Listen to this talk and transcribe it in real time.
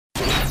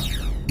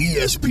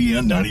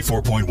ESPN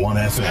 94.1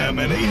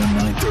 FM and AM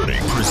 930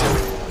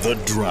 present The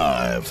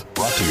Drive.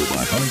 Brought to you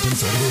by Huntington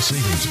Federal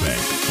Savings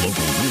Bank.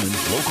 Local women,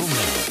 local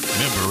now.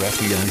 Member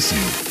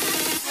FDIC.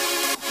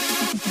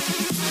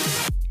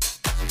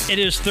 It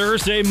is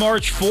Thursday,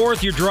 March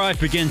 4th. Your drive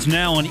begins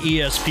now on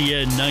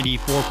ESPN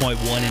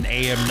 94.1 and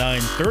AM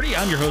 930.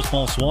 I'm your host,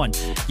 Paul Swann.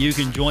 You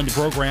can join the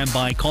program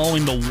by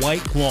calling the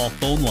White Claw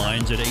phone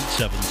lines at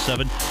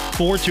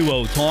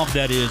 877-420-TALK.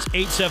 That is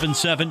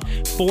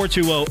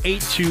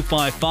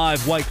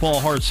 877-420-8255. White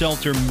Claw Hard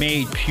Seltzer,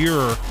 made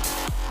pure.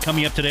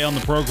 Coming up today on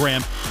the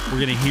program, we're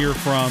going to hear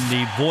from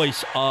the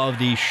voice of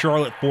the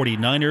Charlotte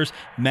 49ers,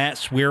 Matt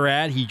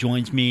Swearad. He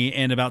joins me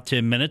in about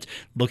 10 minutes.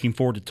 Looking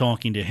forward to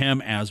talking to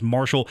him as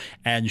Marshall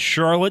and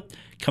Charlotte.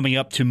 Coming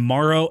up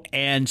tomorrow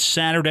and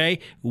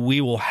Saturday,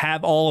 we will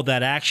have all of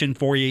that action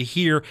for you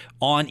here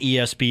on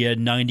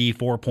ESPN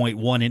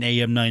 94.1 and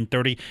AM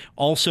 930.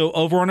 Also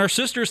over on our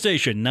sister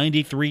station,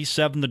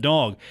 93.7 The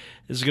Dog.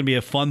 This is going to be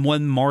a fun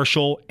one.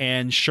 Marshall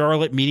and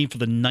Charlotte meeting for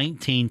the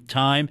 19th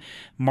time.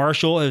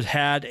 Marshall has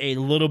had a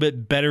little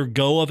bit better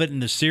go of it in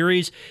the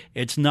series.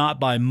 It's not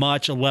by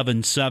much,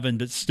 11-7,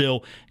 but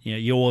still,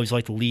 you always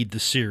like to lead the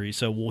series.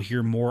 So we'll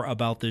hear more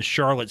about this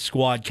Charlotte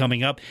squad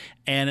coming up.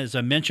 And as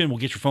I mentioned, we'll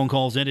get your phone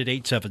calls in at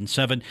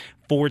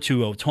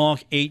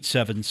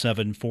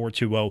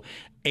 877-420-TALK,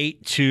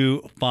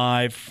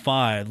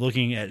 877-420-8255.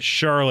 Looking at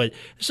Charlotte,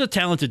 this is a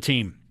talented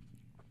team.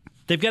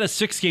 They've got a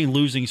 6-game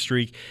losing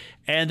streak,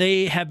 and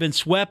they have been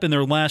swept in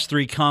their last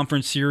 3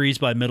 conference series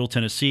by Middle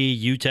Tennessee,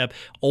 UTEP,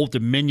 Old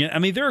Dominion. I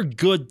mean, they're a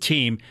good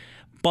team,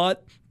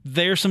 but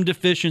there's some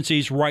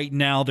deficiencies right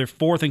now. They're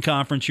 4th in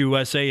Conference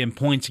USA in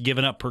points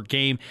given up per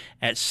game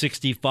at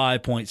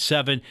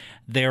 65.7.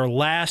 They're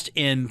last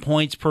in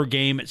points per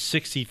game at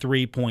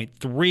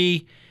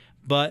 63.3.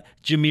 But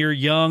Jahmir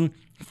Young,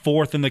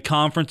 4th in the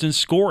conference in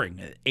scoring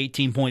at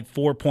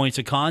 18.4 points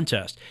a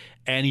contest.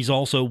 And he's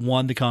also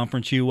won the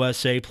Conference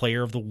USA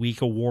Player of the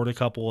Week award a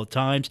couple of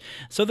times.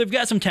 So they've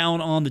got some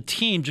talent on the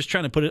team, just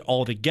trying to put it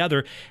all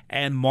together.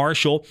 And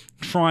Marshall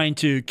trying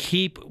to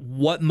keep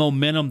what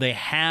momentum they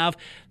have,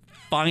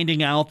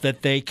 finding out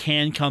that they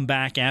can come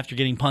back after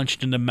getting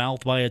punched in the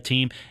mouth by a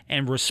team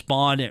and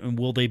respond. And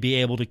will they be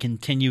able to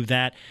continue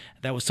that?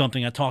 That was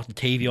something I talked to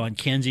Tavion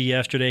Kinsey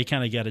yesterday.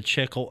 Kind of got a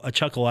chuckle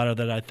out of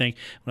that, I think,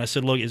 when I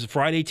said, look, is the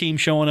Friday team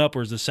showing up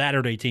or is the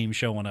Saturday team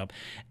showing up?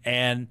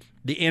 And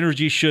the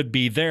energy should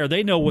be there.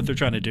 They know what they're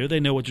trying to do. They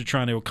know what they're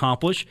trying to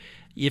accomplish.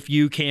 If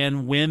you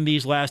can win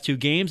these last 2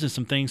 games and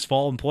some things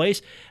fall in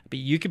place,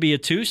 you could be a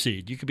 2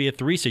 seed. You could be a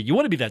 3 seed. You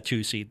want to be that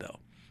 2 seed, though.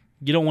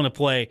 You don't want to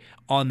play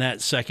on that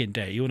second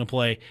day. You want to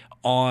play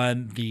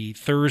on the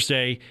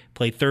Thursday,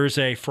 play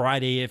Thursday,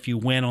 Friday if you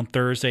win on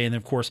Thursday, and then,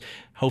 of course,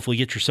 hopefully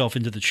get yourself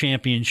into the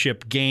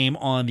championship game.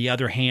 On the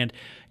other hand,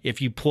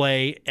 if you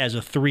play as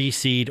a 3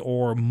 seed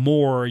or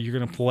more, you're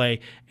going to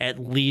play at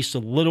least a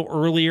little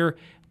earlier,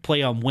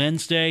 play on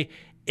Wednesday.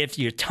 If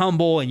you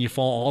tumble and you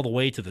fall all the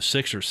way to the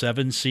 6 or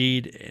 7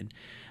 seed, and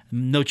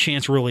no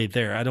chance really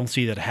there. I don't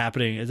see that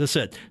happening. As I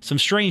said, some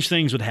strange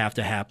things would have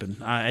to happen.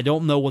 I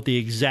don't know what the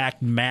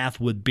exact math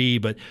would be,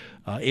 but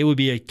it would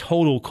be a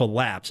total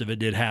collapse if it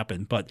did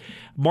happen. But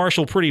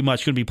Marshall pretty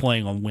much going to be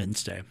playing on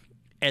Wednesday,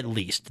 at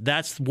least.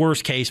 That's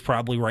worst case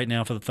probably right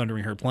now for the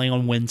Thundering Herd, playing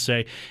on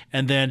Wednesday.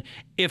 And then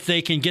if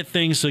they can get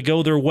things to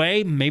go their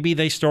way, maybe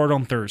they start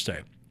on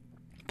Thursday,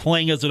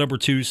 playing as the number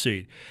 2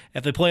 seed.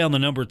 If they play on the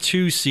number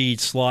 2 seed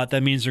slot,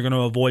 that means they're going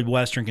to avoid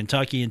Western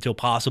Kentucky until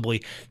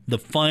possibly the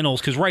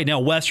finals, because right now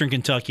Western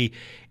Kentucky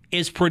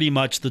is pretty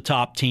much the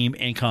top team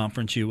in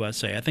Conference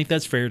USA. I think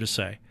that's fair to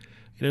say.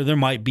 There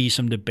might be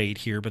some debate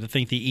here, but I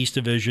think the East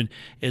Division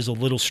is a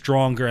little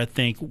stronger. I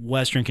think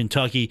Western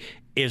Kentucky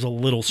is a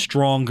little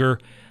stronger.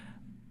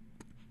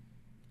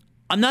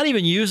 I'm not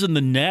even using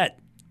the net.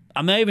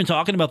 I'm not even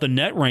talking about the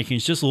net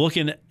rankings, just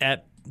looking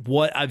at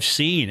what I've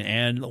seen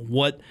and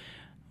what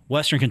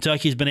Western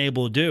Kentucky's been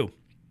able to do.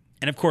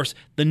 And, of course,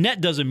 the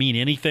net doesn't mean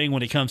anything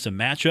when it comes to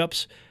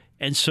matchups.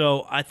 And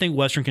so I think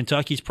Western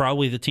Kentucky's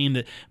probably the team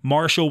that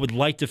Marshall would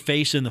like to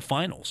face in the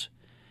finals.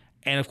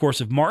 And, of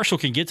course, if Marshall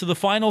can get to the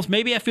finals,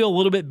 maybe I feel a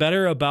little bit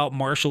better about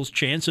Marshall's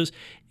chances.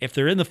 If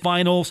they're in the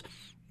finals,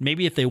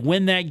 maybe if they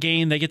win that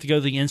game, they get to go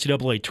to the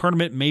NCAA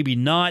tournament. Maybe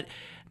not.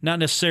 Not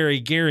necessarily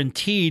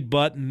guaranteed,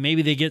 but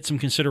maybe they get some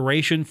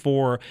consideration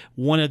for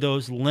one of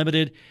those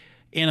limited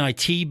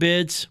NIT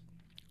bids.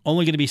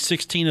 Only going to be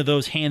 16 of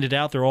those handed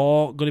out. They're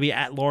all going to be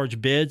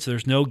at-large bids.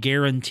 There's no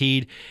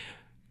guaranteed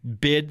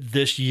bid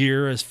this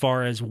year as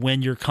far as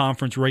when your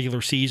conference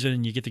regular season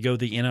and you get to go to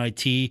the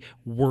NIT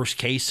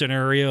worst-case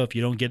scenario if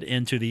you don't get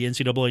into the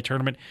NCAA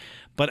tournament.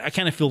 But I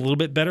kind of feel a little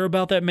bit better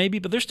about that maybe,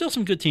 but there's still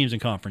some good teams in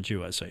Conference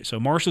USA. So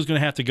Marshall's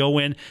going to have to go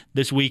in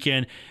this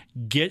weekend,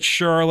 get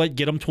Charlotte,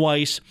 get them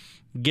twice,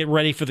 get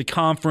ready for the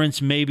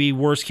conference. Maybe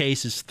worst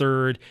case is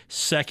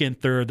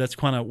second, third. That's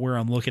kind of where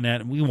I'm looking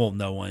at. And we won't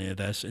know any of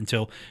this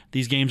until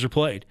these games are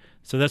played.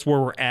 So that's where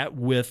we're at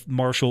with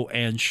Marshall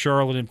and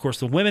Charlotte. And, of course,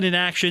 the women in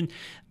action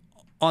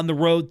on the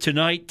road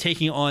tonight,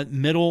 taking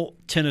on Middle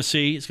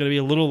Tennessee. It's going to be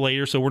a little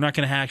later, so we're not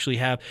going to actually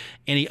have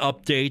any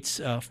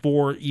updates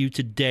for you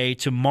today.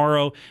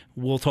 Tomorrow,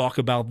 we'll talk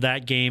about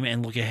that game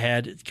and look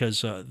ahead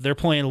because they're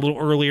playing a little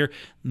earlier,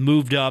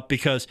 moved up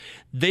because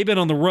they've been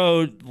on the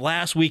road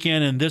last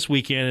weekend and this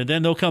weekend, and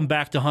then they'll come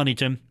back to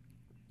Huntington,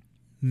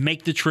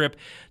 make the trip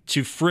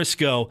to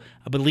Frisco.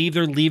 I believe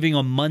they're leaving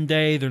on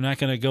Monday. They're not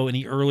going to go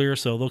any earlier,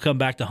 so they'll come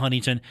back to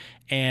Huntington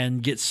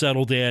and get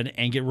settled in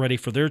and get ready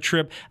for their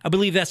trip. I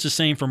believe that's the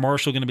same for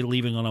Marshall, going to be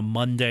leaving on a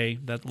Monday.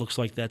 That looks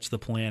like that's the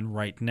plan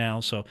right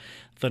now. So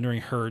Thundering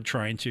Herd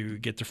trying to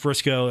get to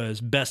Frisco as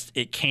best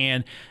it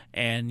can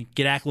and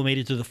get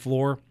acclimated to the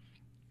floor.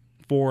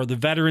 For the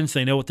veterans,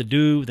 they know what to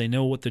do. They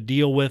know what to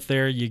deal with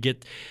there. You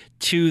get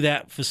to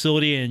that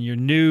facility and you're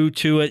new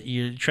to it.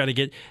 You try to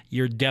get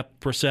your depth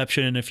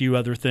perception and a few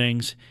other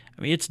things.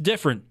 I mean, it's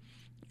different.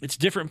 It's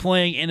different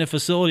playing in a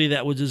facility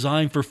that was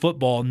designed for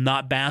football,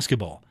 not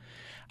basketball.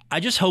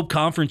 I just hope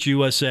Conference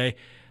USA,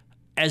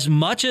 as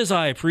much as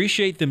I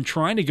appreciate them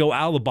trying to go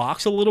out of the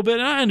box a little bit,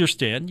 and I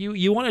understand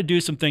you want to do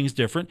some things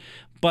different,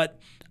 but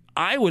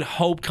I would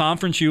hope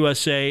Conference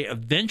USA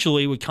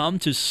eventually would come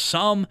to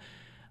some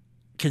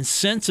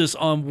consensus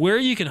on where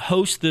you can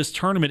host this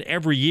tournament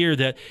every year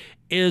that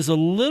is a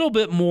little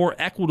bit more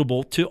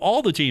equitable to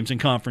all the teams in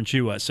Conference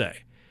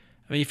USA.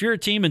 I mean, if you're a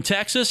team in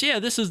Texas, yeah,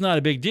 this is not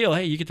a big deal.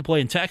 Hey, you get to play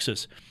in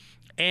Texas.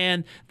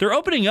 And they're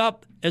opening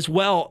up as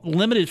well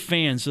limited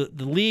fans. The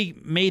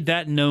league made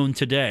that known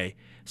today.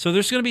 So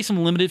there's going to be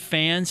some limited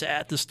fans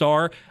at the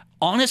Star.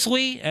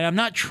 Honestly, and I'm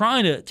not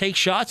trying to take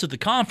shots at the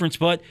conference,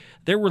 but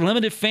there were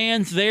limited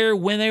fans there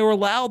when they were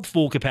allowed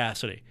full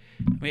capacity.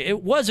 I mean,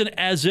 it wasn't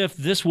as if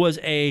this was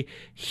a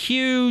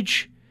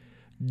huge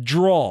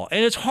draw.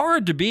 And it's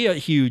hard to be a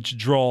huge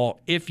draw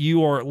if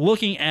you are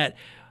looking at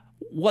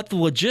what the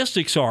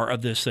logistics are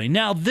of this thing.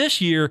 Now,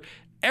 this year,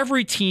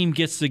 every team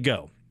gets to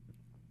go.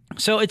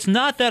 So it's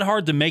not that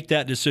hard to make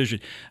that decision.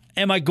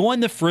 Am I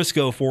going to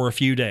Frisco for a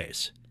few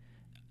days?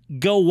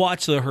 Go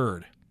watch the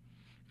Herd.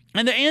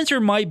 And the answer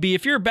might be,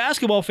 if you're a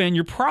basketball fan,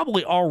 you're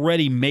probably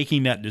already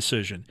making that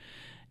decision.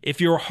 If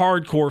you're a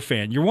hardcore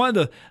fan, you're one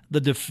of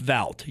the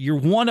devout, you're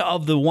one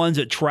of the ones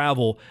that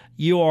travel,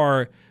 you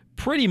are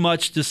pretty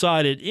much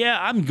decided, yeah,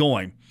 I'm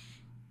going.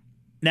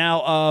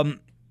 Now,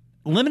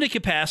 limited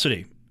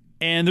capacity,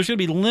 and there's going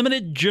to be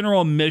limited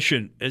general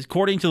admission,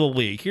 according to the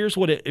league. Here's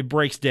what it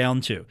breaks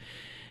down to.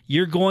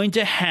 You're going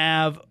to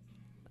have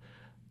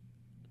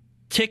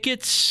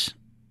tickets,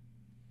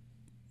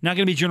 not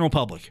going to be general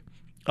public.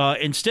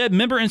 Instead,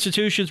 member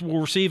institutions will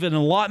receive an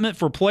allotment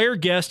for player,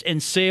 guest,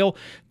 and sale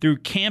through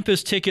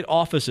campus ticket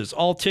offices.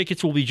 All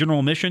tickets will be general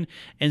admission,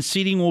 and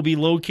seating will be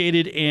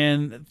located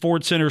in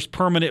Ford Center's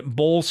permanent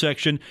bowl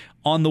section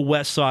on the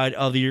west side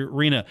of the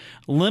arena.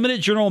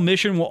 Limited general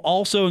admission will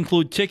also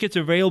include tickets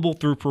available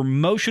through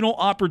promotional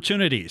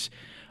opportunities.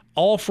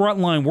 All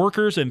frontline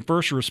workers and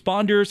first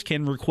responders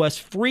can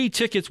request free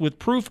tickets with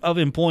proof of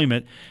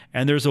employment,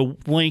 and there's a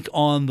link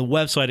on the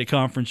website at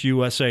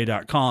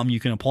conferenceusa.com.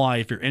 You can apply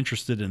if you're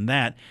interested in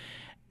that.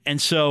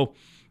 And so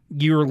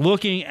you're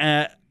looking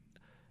at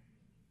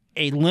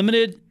a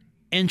limited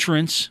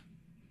entrance,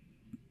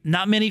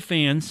 not many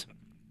fans,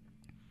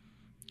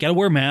 got to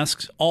wear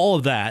masks, all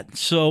of that.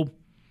 So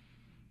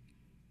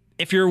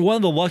if you're one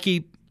of the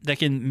lucky that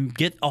can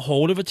get a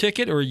hold of a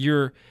ticket or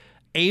you're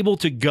able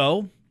to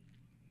go,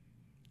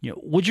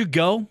 would you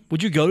go?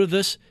 Would you go to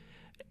this?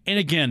 And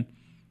again,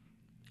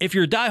 if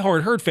you're a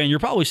diehard Herd fan, you're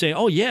probably saying,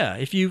 oh, yeah,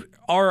 if you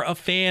are a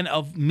fan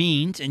of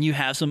Means and you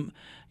have some,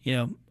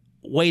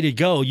 way to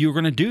go, you're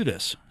going to do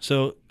this.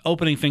 So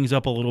opening things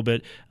up a little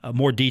bit,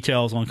 more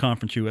details on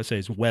Conference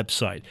USA's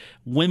website.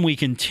 When we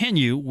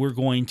continue, we're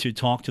going to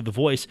talk to the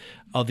voice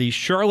of the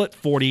Charlotte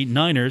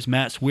 49ers,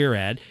 Matt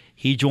Swirad.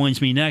 He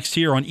joins me next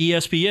here on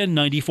ESPN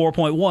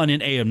 94.1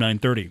 and AM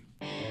 930.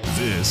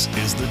 This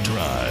is The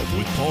Drive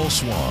with Paul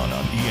Swan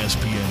on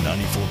ESPN 94.1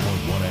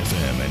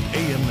 FM and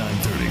AM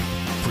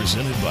 930.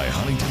 Presented by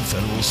Huntington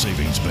Federal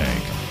Savings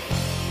Bank.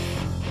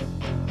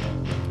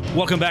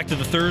 Welcome back to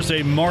the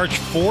Thursday, March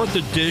 4th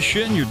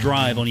edition. Your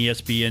Drive on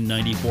ESPN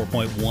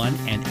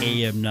 94.1 and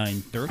AM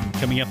 930.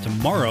 Coming up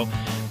tomorrow,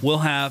 we'll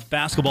have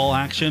basketball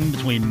action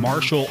between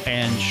Marshall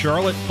and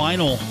Charlotte.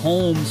 Final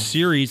home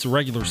series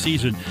regular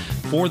season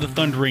for the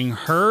Thundering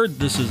Herd.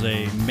 This is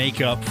a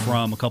makeup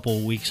from a couple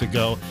of weeks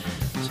ago.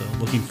 So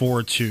looking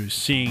forward to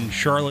seeing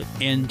Charlotte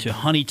into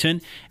Huntington.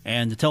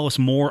 And to tell us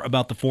more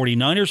about the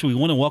 49ers, we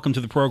want to welcome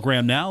to the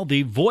program now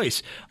the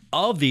voice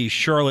of the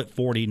Charlotte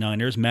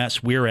 49ers, Matt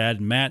Swirad.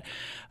 Matt,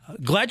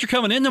 glad you're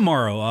coming in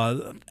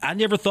tomorrow. I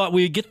never thought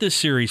we'd get this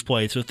series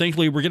played, so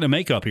thankfully we're getting a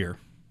makeup here.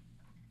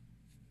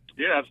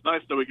 Yeah, it's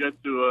nice that we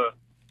get to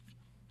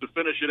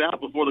finish it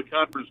out before the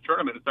conference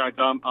tournament. In fact,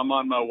 I'm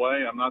on my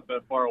way. I'm not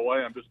that far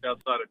away. I'm just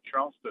outside of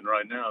Charleston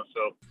right now,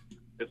 so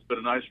It's been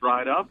a nice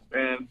ride up,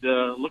 and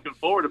looking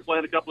forward to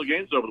playing a couple of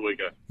games over the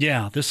weekend.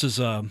 Yeah, this is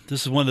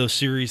one of those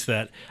series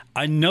that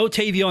I know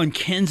Tavion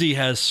Kinsey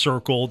has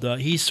circled.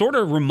 He's sort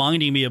of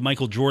reminding me of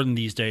Michael Jordan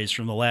these days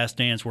from The Last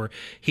Dance, where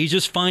he's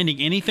just finding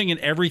anything and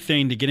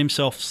everything to get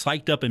himself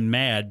psyched up and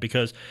mad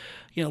because,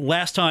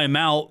 last time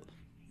out,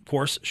 of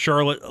course,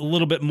 Charlotte a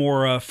little bit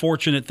more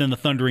fortunate than the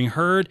Thundering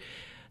Herd.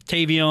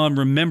 Tavion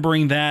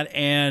remembering that,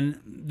 and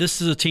this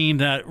is a team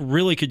that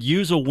really could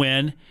use a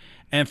win.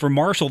 And for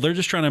Marshall, they're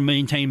just trying to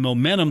maintain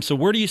momentum. So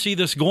where do you see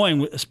this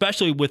going,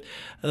 especially with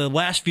the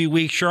last few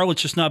weeks?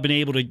 Charlotte's just not been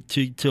able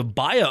to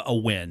buy a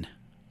win.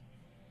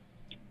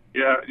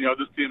 Yeah,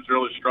 this team's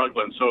really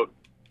struggling. So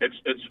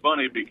it's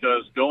funny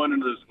because going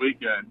into this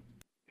weekend,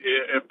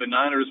 if the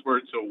Niners were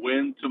to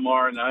win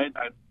tomorrow night,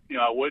 I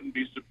wouldn't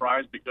be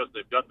surprised because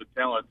they've got the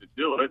talent to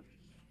do it.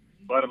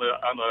 But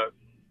on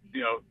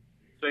the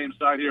same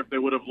side here, if they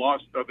would have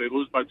lost, if they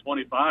lose by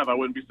 25, I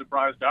wouldn't be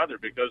surprised either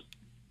because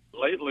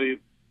lately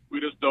we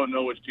just don't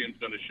know which team's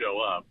going to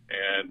show up.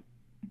 And,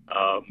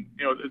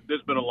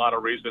 there's been a lot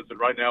of reasons. And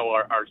right now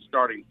our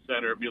starting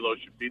center, Milo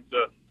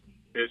Shapica,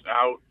 is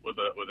out with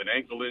an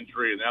ankle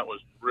injury, and that was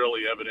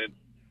really evident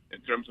in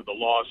terms of the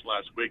loss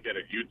last weekend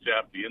at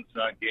UTEP. The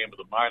inside game of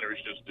the Miners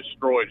just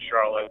destroyed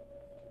Charlotte.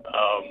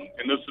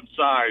 And there's some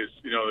size,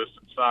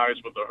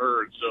 with the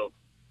Herd. So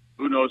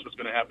who knows what's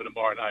going to happen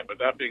tomorrow night. But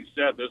that being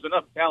said, there's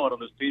enough talent on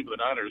this team for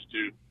the Niners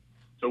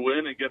to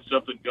win and get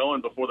something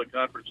going before the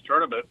conference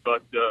tournament.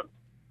 But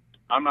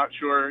I'm not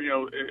sure,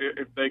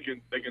 if they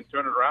can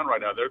turn it around right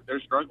now. They're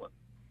struggling.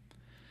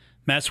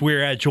 Matt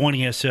Swear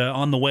joining us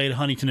on the way to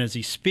Huntington as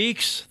he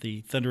speaks.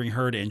 The Thundering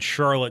Herd in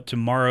Charlotte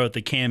tomorrow at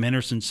the Cam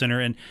Henderson Center.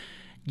 And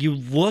you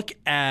look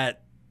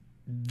at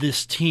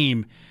this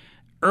team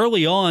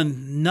early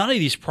on, none of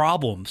these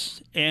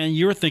problems, and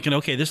you're thinking,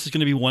 okay, this is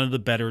going to be one of the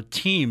better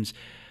teams.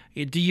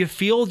 Do you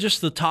feel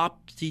just the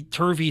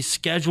topsy-turvy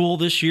schedule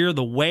this year,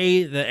 the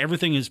way that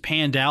everything is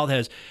panned out,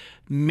 has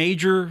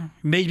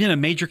been a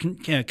major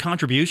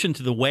contribution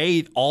to the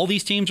way all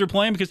these teams are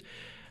playing? Because,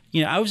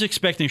 I was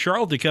expecting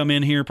Charlotte to come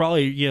in here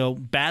probably,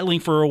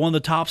 battling for one of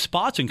the top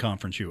spots in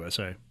Conference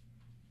USA.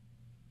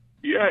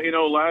 Yeah,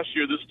 last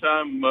year this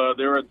time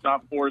they were a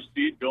top 4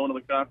 seed going to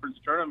the conference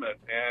tournament,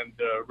 and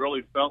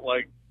really felt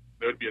like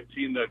there would be a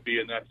team that'd be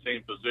in that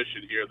same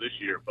position here this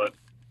year. But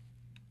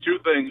two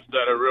things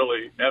that are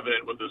really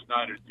evident with this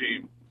Niners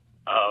team.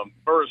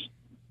 First,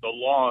 the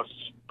loss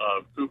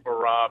of Cooper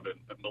Robb and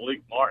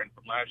Malik Martin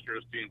from last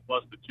year's team,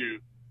 plus the two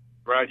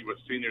graduate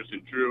seniors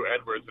in Drew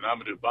Edwards and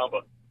Amadou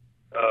Bamba.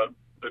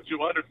 The two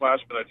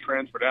underclassmen that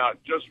transferred out,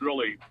 just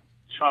really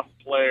tough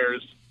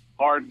players,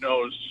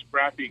 hard-nosed,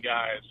 scrappy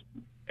guys.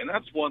 And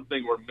that's one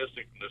thing we're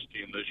missing from this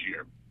team this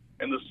year.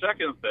 And the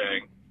second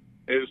thing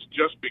is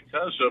just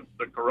because of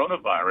the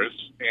coronavirus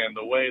and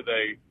the way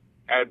they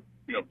had,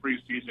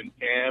 preseason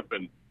camp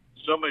and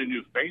so many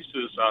new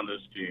faces on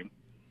this team,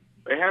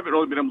 they haven't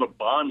really been able to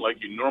bond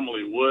like you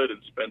normally would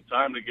and spend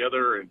time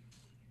together. And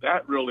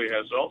that really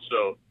has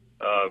also,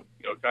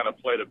 kind of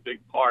played a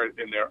big part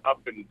in their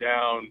up and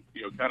down,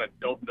 kind of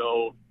don't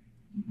know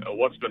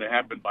what's going to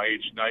happen by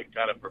each night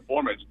kind of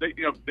performance. They've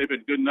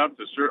been good enough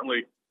to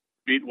certainly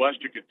beat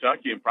Western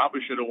Kentucky and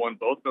probably should have won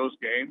both those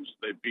games.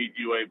 They beat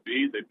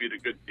UAB. They beat a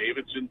good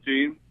Davidson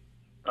team.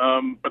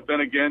 But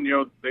then again,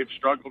 they've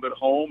struggled at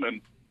home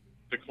and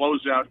to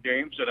close out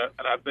games. And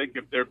I think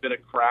if there had been a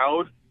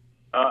crowd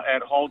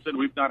at Halton,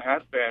 we've not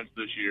had fans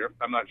this year.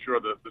 I'm not sure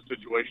the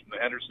situation in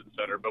the Henderson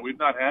Center, but we've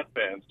not had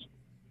fans.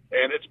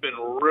 And it's been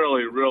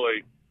really,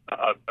 really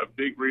a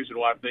big reason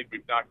why I think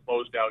we've not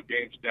closed out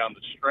games down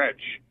the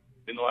stretch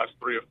in the last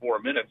 3 or 4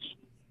 minutes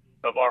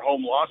of our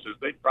home losses.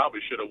 They probably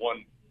should have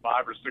won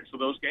 5 or 6 of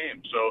those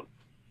games.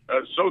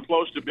 So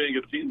close to being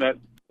a team that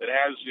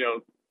has,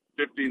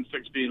 15,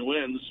 16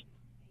 wins,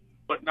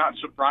 but not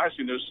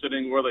surprising they're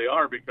sitting where they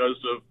are because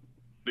of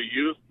the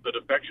youth, the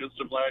defections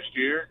from last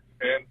year,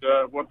 and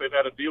what they've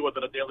had to deal with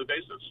on a daily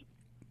basis.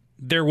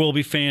 There will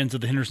be fans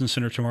at the Henderson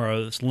Center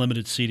tomorrow. It's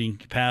limited seating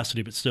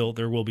capacity, but still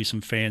there will be some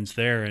fans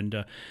there.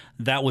 And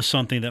that was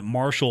something that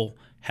Marshall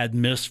had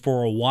missed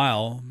for a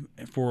while.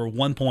 For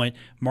one point,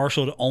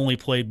 Marshall had only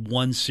played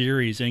one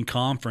series in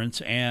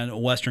conference,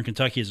 and Western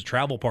Kentucky is a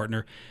travel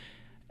partner.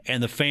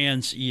 And the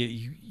fans,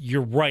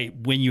 you're right,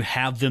 when you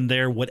have them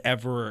there,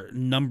 whatever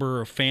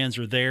number of fans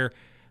are there,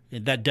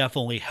 that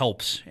definitely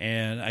helps.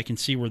 And I can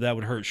see where that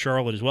would hurt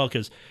Charlotte as well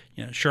because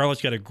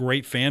Charlotte's got a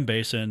great fan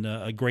base and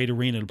a great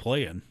arena to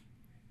play in.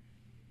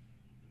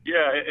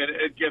 Yeah, and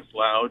it gets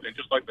loud, and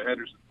just like the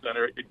Henderson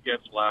Center, it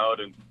gets loud.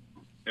 And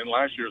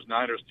last year's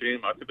Niners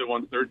team, I think they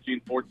won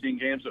 13, 14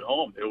 games at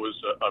home. It was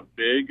a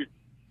big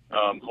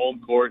home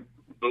court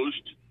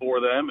boost for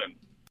them, and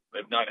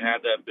they've not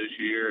had that this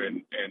year.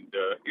 And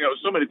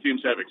so many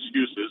teams have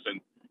excuses,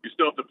 and you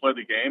still have to play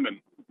the game, and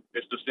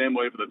it's the same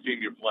way for the team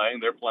you're playing.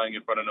 They're playing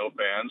in front of no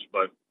fans,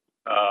 but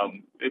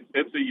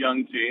it's a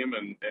young team,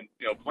 and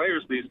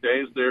players these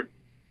days,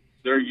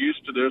 they're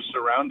used to their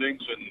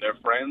surroundings and their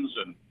friends,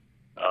 and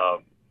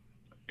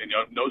and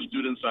no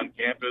students on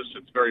campus.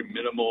 It's very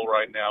minimal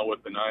right now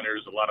with the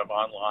Niners. A lot of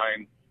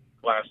online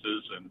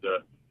classes, and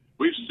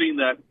we've seen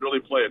that really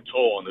play a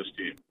toll on this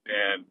team.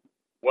 And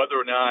whether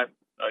or not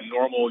a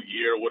normal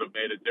year would have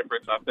made a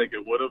difference, I think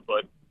it would have,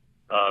 but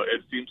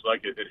it seems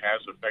like it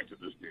has affected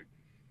this team.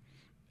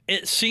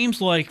 It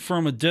seems like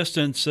from a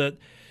distance that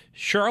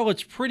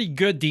Charlotte's pretty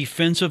good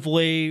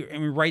defensively. I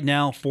mean, right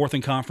now, fourth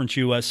in Conference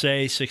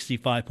USA,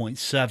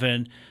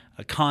 65.7,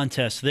 a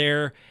contest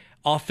there.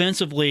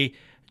 Offensively,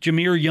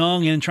 Jahmir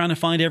Young and trying to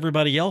find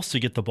everybody else to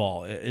get the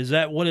ball. Is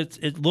that what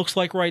it looks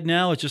like right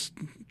now? It's just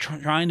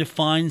trying to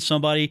find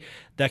somebody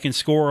that can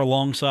score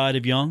alongside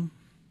of Young?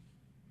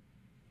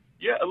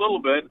 Yeah, a little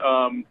bit.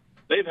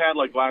 They've had,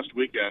 like last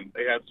weekend,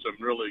 they had some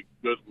really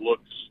good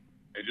looks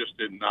and just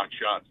didn't knock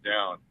shots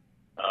down.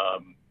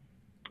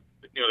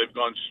 They've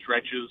gone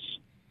stretches,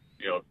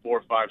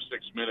 4, 5,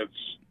 6 minutes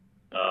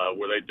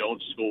where they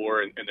don't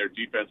score, and their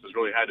defense has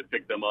really had to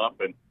pick them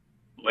up. And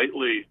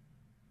lately,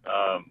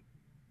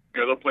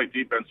 they'll play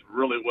defense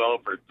really well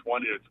for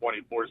 20 to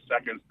 24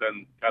 seconds,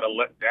 then kind of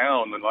let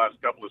down in the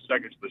last couple of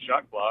seconds of the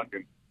shot clock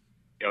and,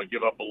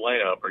 give up a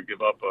layup or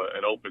give up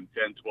an open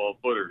 10,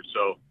 12-footer.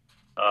 So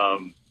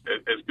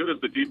as good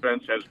as the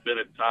defense has been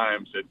at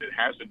times, it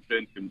hasn't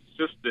been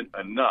consistent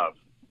enough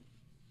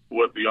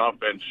with the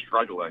offense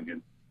struggling.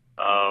 And,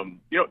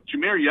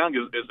 Jahmir Young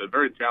is a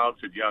very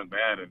talented young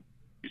man, and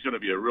he's going to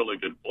be a really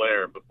good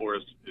player before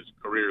his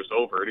career is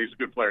over. And he's a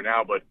good player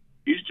now, but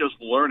he's just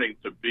learning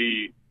to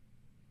be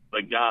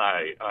the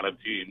guy on a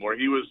team. Where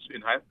he was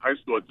in high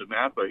school at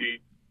DeMatha,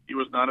 he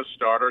was not a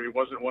starter. He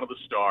wasn't one of the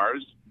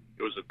stars.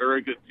 It was a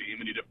very good team,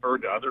 and he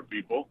deferred to other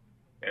people.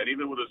 And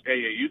even with his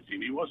AAU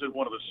team, he wasn't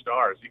one of the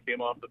stars. He came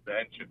off the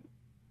bench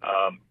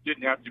and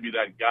didn't have to be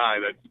that guy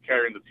that's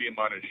carrying the team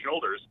on his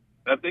shoulders.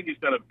 And I think he's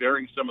kind of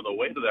bearing some of the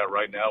weight of that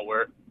right now,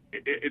 where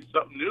it's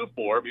something new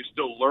for him. He's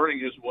still learning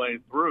his way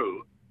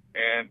through.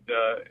 And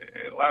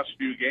in the last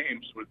few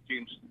games, with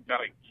teams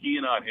kind of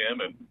keying on him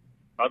and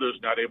others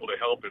not able to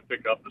help and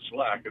pick up the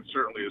slack, it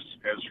certainly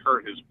has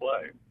hurt his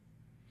play.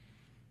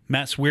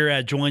 Matt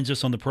Swierad joins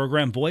us on the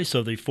program, voice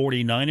of the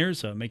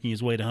 49ers, making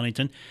his way to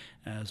Huntington,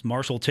 as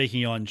Marshall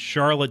taking on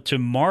Charlotte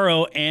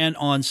tomorrow and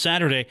on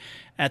Saturday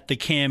at the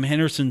Cam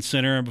Henderson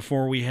Center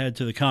before we head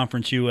to the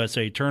Conference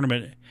USA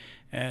tournament.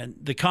 And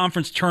the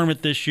conference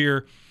tournament this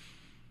year,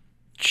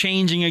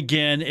 changing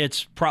again.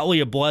 It's probably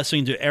a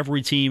blessing to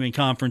every team in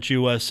Conference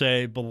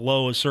USA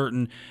below a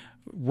certain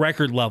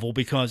record level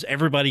because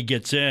everybody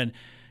gets in.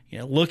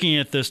 Looking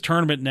at this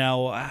tournament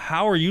now,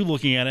 how are you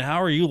looking at it?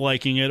 How are you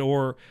liking it?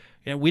 Or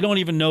we don't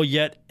even know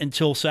yet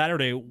until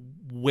Saturday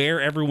where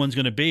everyone's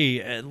going to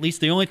be. At least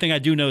the only thing I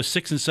do know is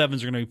 6 and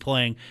 7s are going to be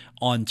playing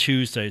on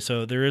Tuesday,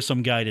 so there is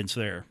some guidance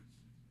there.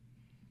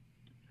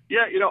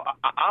 Yeah,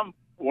 I'm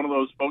one of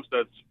those folks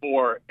that's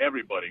for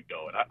everybody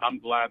going. I'm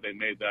glad they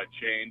made that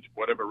change,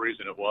 whatever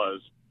reason it was.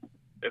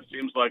 It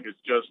seems like it's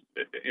just,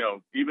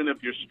 even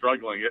if you're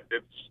struggling,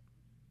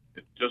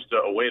 it's just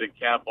a way to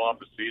cap off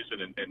the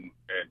season and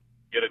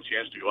get a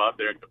chance to go out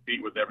there and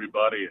compete with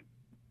everybody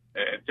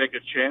and take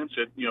a chance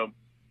at,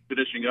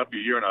 finishing up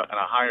your year on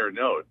a higher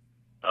note.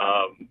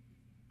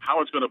 How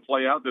it's going to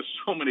play out, there's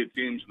so many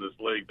teams in this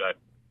league that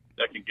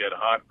can get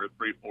hot for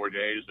 3-4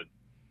 days and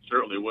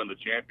certainly win the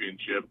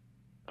championship.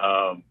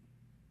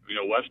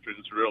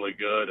 Western's really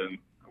good, and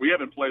we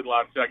haven't played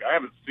La Tech. I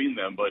haven't seen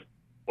them, but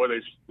boy,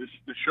 they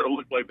sure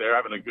look like they're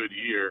having a good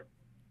year.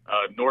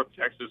 North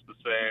Texas the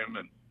same,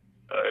 and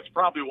it's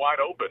probably wide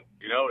open.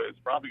 It's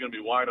probably going to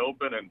be wide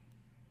open, and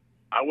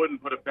I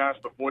wouldn't put it past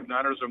the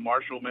 49ers or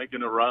Marshall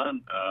making a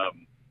run.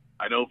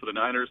 I know for the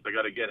Niners, they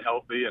got to get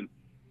healthy, and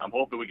I'm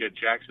hoping we get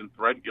Jackson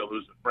Threadgill,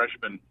 who's a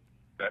freshman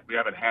that we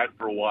haven't had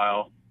for a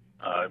while,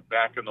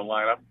 back in the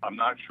lineup. I'm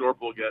not sure if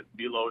we'll get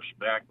Milos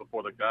back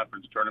before the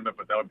conference tournament,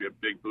 but that would be a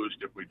big boost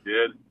if we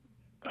did.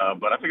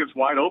 But I think it's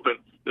wide open.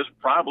 There's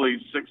probably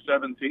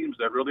 6-7 teams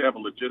that really have a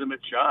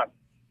legitimate shot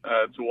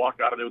to walk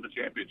out of there with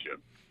the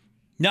championship.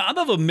 Now, I'm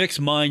of a mixed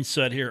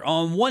mindset here.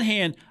 On one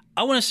hand,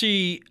 I want to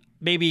see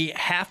maybe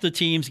half the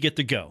teams get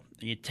to go.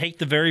 You take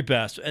the very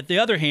best. At the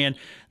other hand,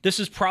 this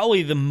is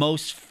probably the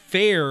most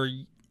fair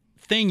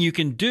thing you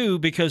can do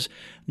because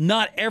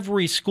not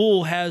every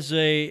school has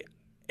a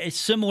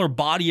similar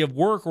body of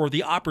work or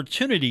the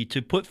opportunity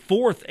to put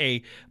forth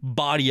a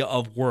body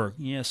of work.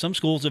 Some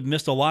schools have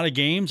missed a lot of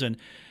games and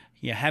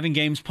having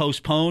games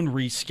postponed,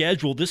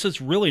 rescheduled. This is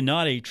really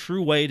not a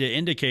true way to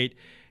indicate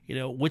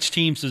which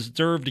teams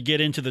deserve to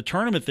get into the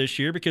tournament this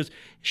year because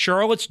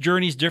Charlotte's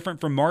journey is different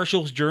from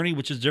Marshall's journey,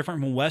 which is different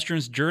from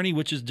Western's journey,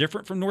 which is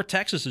different from North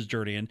Texas's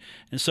journey, and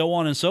so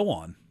on and so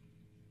on.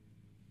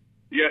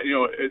 Yeah,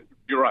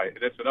 you're right.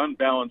 It's an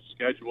unbalanced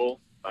schedule.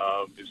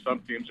 Some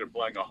teams are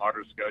playing a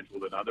harder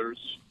schedule than others,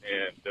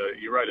 and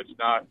you're right. It's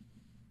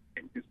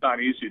not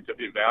easy to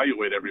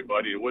evaluate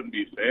everybody. It wouldn't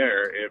be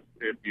fair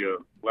if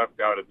you left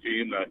out a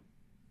team that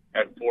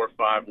had 4 or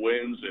 5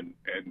 wins and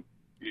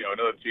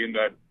another team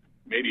that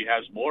maybe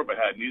has more but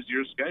had an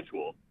easier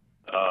schedule.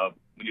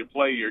 When you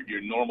play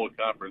your normal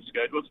conference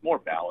schedule, it's more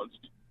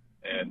balanced,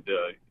 and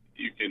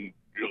you can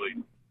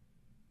really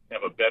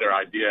have a better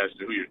idea as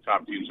to who your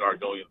top teams are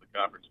going into the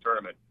conference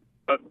tournament.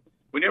 But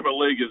when you have a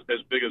league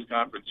as big as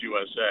Conference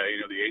USA,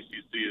 the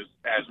ACC is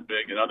as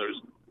big and others,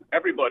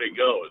 everybody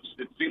goes.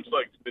 It seems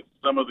like it's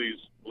some of these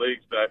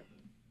leagues that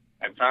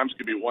at times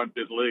could be one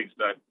bid leagues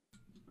that,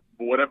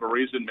 for whatever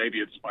reason, maybe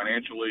it's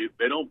financially,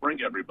 they don't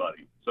bring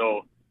everybody.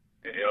 So,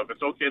 if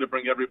it's okay to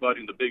bring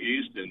everybody in the Big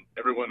East and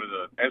everyone in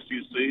the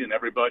SEC and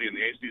everybody in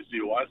the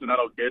ACC, why is it not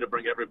okay to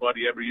bring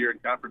everybody every year in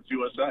Conference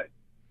USA?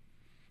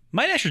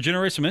 Might actually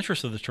generate some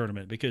interest in this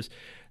tournament because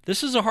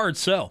this is a hard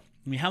sell.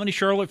 I mean, how many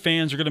Charlotte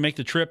fans are going to make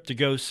the trip to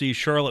go see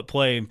Charlotte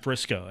play in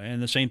Frisco?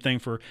 And the same thing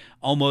for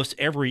almost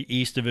every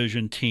East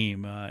Division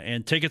team.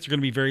 And tickets are going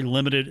to be very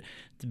limited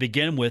to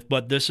begin with,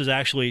 but this is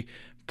actually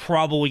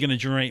probably going to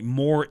generate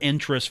more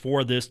interest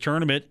for this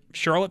tournament,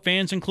 Charlotte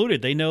fans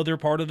included. They know they're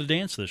part of the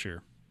dance this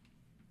year.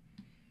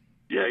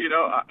 Yeah,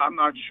 I'm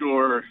not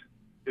sure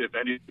if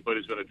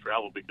anybody's going to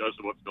travel because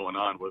of what's going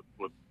on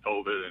with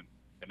COVID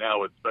and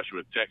now, especially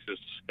with Texas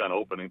kind of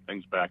opening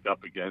things back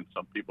up again.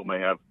 Some people may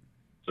have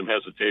some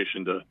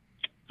hesitation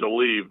to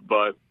leave,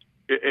 but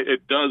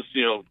it does,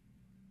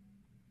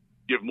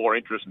 give more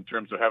interest in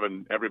terms of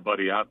having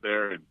everybody out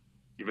there and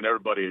giving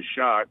everybody a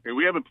shot. And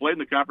we haven't played in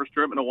the conference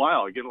tournament in a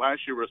while. Again,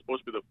 last year we were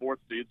supposed to be the fourth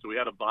seed, so we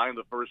had a bye in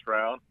the first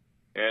round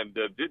and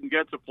didn't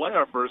get to play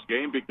our first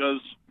game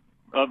because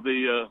of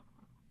the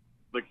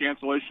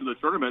cancellation of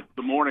the tournament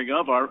the morning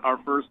of our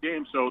first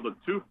game. So the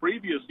two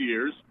previous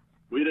years,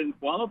 we didn't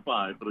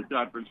qualify for the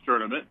conference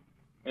tournament.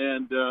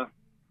 And,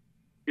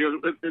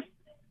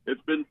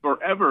 it's been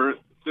forever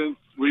since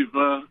we've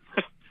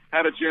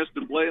had a chance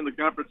to play in the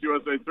Conference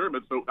USA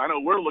tournament. So I know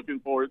we're looking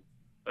forward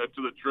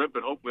to the trip,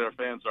 and hopefully our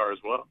fans are as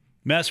well.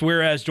 Mass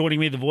Whereas joining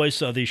me, the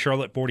voice of the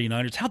Charlotte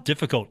 49ers. How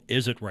difficult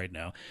is it right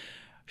now?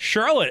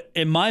 Charlotte,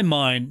 in my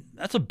mind,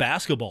 that's a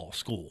basketball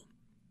school.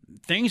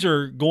 Things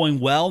are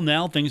going well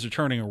now. Things are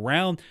turning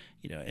around.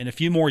 In a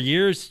few more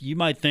years, you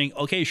might think,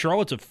 okay,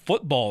 Charlotte's a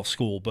football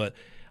school, but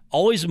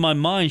always in my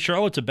mind,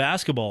 Charlotte's a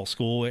basketball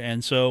school.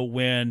 And so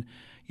when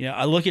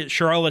I look at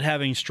Charlotte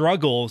having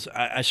struggles,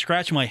 I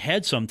scratch my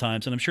head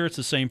sometimes, and I'm sure it's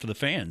the same for the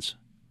fans.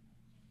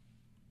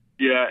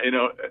 Yeah,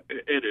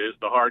 it is.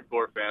 The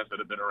hardcore fans that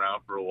have been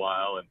around for a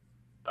while,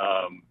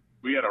 and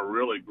we had a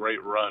really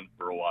great run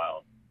for a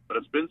while. But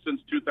it's been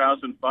since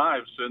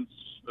 2005 since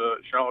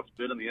Charlotte's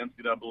been in the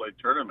NCAA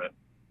tournament.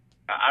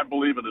 I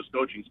believe in this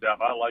coaching staff.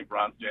 I like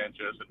Ron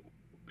Sanchez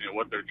and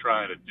what they're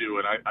trying to do,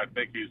 and I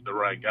think he's the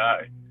right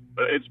guy.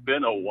 But it's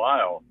been a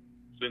while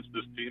since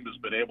this team has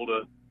been able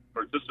to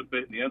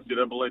participate in the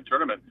NCAA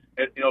tournament.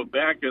 And,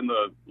 back in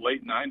the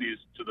late 90s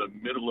to the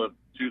middle of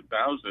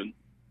 2000,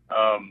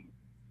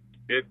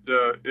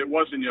 it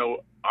wasn't,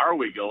 are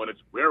we going? It's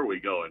where are we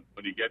going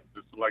when you get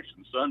to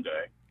Selection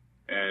Sunday.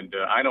 And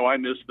I know I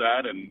missed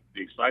that and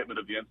the excitement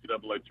of the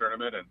NCAA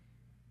tournament. And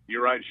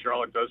you're right,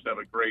 Charlotte does have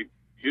a great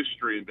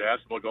history in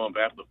basketball going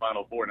back to the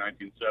Final Four in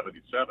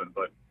 1977.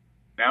 But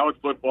now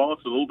with football,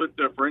 it's a little bit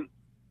different.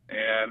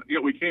 And,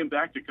 we came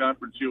back to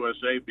Conference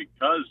USA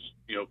because,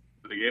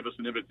 they gave us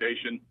an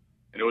invitation,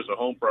 and it was a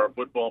home for our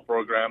football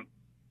program.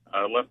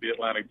 Left the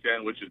Atlantic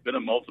 10, which has been a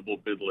multiple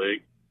bid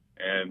league.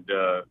 And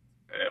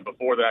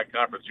before that,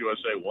 Conference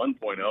USA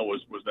 1.0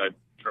 was that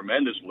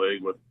tremendous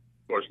league with,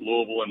 of course,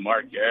 Louisville and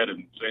Marquette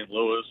and St.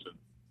 Louis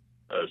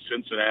and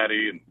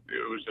Cincinnati. And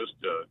it was just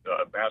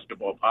a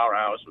basketball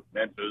powerhouse with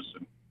Memphis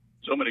and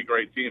so many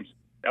great teams.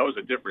 That was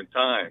a different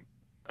time.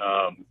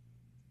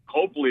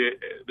 Hopefully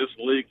this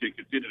league can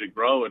continue to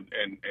grow and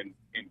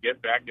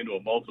get back into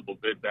a multiple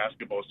bid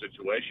basketball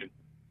situation.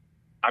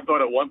 I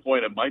thought at one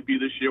point it might be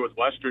this year with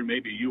Western,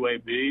 maybe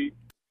UAB.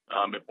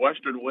 If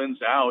Western wins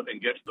out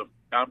and gets to the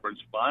conference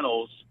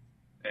finals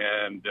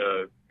and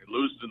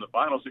loses in the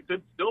finals, it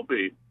could still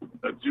be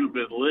a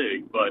two-bid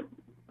league. But,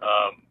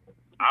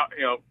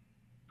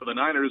 for the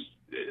Niners,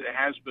 it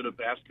has been a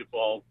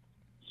basketball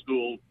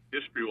school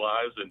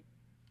history-wise, and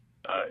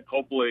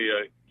hopefully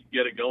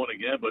get it going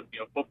again. But,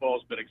 football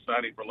has been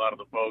exciting for a lot of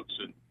the folks,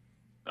 and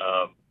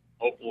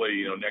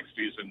hopefully, next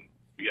season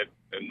we get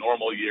a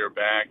normal year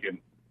back, and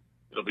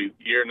it'll be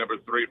year number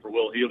 3 for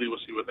Will Healy. We'll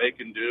see what they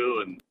can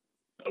do. And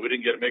we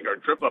didn't get to make our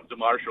trip up to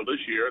Marshall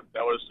this year.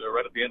 That was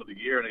right at the end of the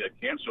year, and it got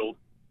canceled.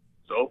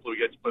 So hopefully we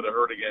get to play the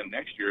Herd again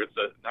next year. It's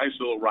a nice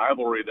little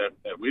rivalry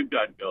that we've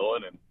got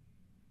going, and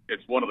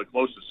it's one of the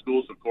closest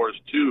schools, of course,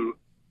 to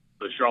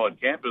the Charlotte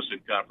campus in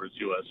Conference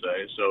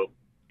USA. So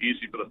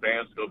easy for the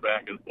fans to go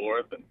back and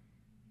forth, and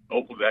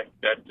hopefully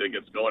that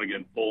gets going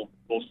again, full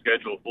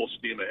schedule, full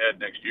steam ahead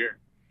next year.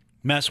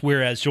 Mass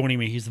Whereas joining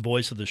me. He's the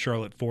voice of the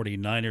Charlotte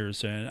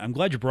 49ers, and I'm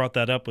glad you brought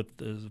that up with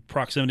the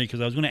proximity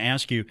because I was going to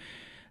ask you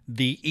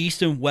the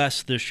East and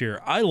West this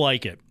year. I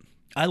like it.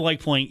 I like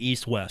playing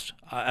East-West.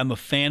 I'm a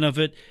fan of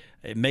it.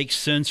 It makes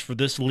sense for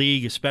this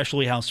league,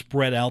 especially how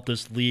spread out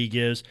this league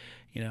is.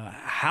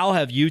 How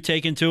have you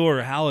taken to it,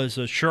 or how has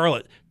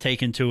Charlotte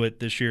taken to it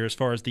this year as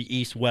far as the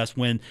East-West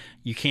when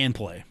you can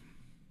play?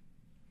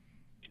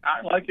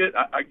 I like it.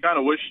 I kind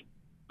of wish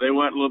they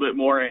went a little bit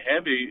more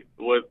heavy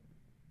with,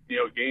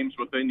 games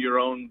within your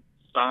own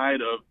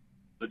side of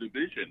the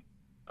division.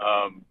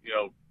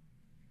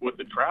 with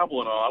the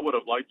travel and all, I would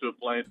have liked to have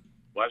played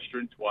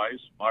Western twice,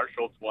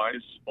 Marshall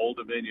twice, Old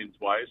Dominion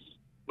twice,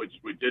 which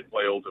we did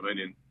play Old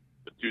Dominion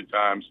the 2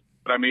 times.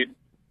 But I mean,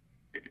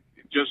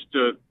 just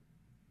to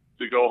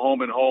go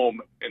home and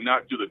home and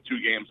not do the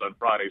 2 games on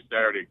Friday,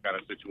 Saturday kind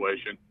of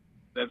situation,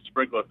 then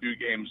sprinkle a few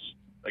games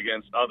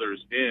against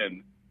others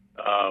in,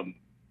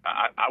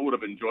 I would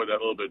have enjoyed that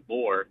a little bit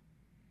more.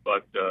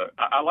 But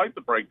I like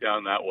the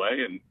breakdown that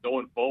way. And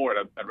going forward,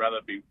 I'd rather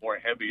be more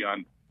heavy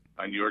on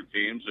your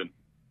teams and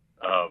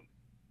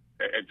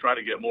try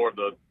to get more of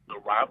the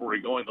rivalry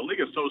going. The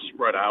league is so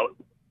spread out,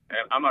 and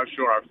I'm not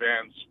sure our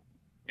fans,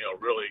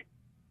 really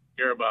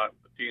care about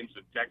the teams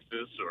in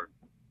Texas or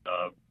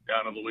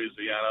down in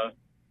Louisiana.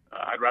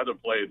 I'd rather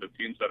play the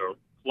teams that are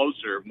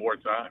closer more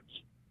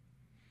times.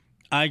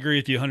 I agree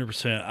with you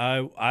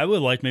 100%. I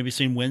would like maybe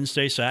seeing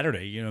Wednesday,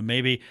 Saturday.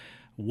 Maybe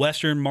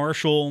Western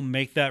Marshall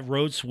make that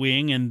road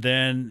swing, and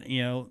then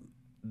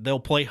they'll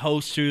play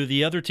host to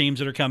the other teams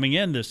that are coming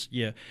in.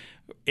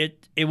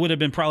 It would have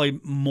been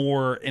probably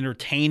more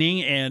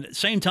entertaining. And at the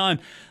same time,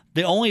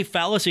 the only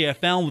fallacy I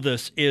found with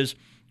this is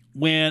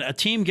when a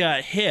team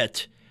got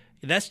hit,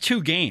 that's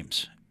 2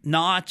 games,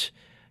 not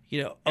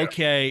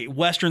okay,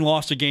 Western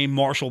lost a game,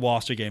 Marshall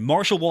lost a game.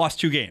 Marshall lost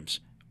 2 games,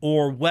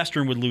 or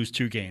Western would lose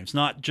 2 games,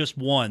 not just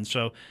one.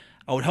 So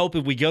I would hope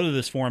if we go to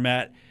this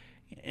format,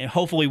 and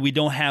hopefully we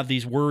don't have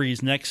these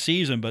worries next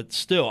season, but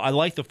still, I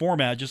like the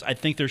format. Just I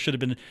think there should have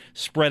been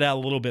spread out a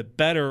little bit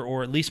better,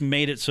 or at least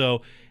made it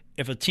so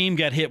if a team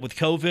got hit with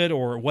COVID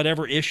or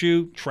whatever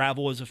issue,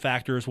 travel is a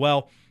factor as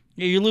well.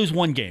 You lose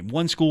 1 game.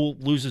 One school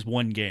loses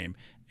 1 game,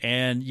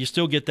 and you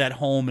still get that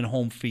home and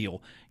home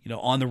feel.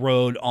 On the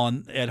road,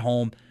 at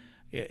home.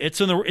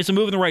 It's a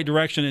move in the right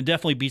direction, and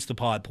definitely beats the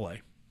pod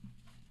play.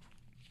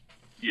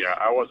 Yeah,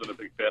 I wasn't a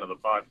big fan of the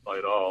pod play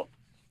at all.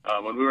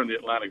 When we were in the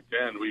Atlantic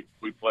 10, we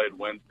played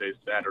Wednesday,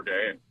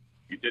 Saturday, and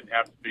you didn't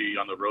have to be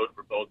on the road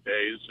for both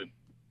days, and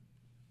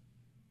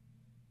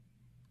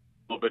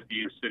a little bit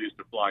easier cities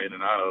to fly in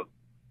and out of.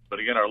 But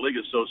again, our league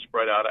is so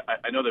spread out.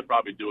 I know they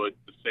probably do it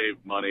to save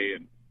money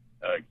and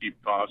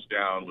keep costs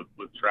down with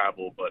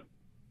travel, but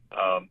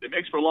it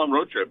makes for a long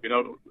road trip. At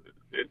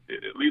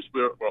least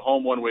we're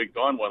home 1 week,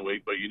 gone 1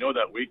 week, but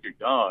that week you're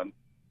gone,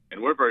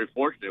 and we're very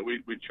fortunate.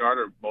 We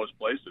charter most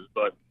places,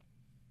 but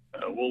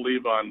we'll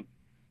leave on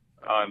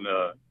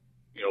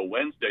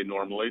Wednesday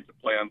normally to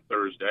play on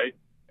Thursday,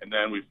 and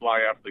then we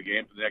fly after the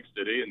game to the next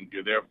city, and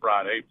you're there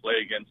Friday,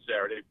 play again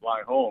Saturday,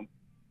 fly home.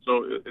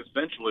 So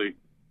essentially,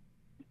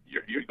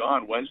 you're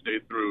gone Wednesday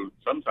through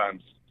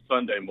sometimes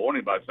Sunday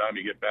morning by the time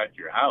you get back to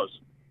your house.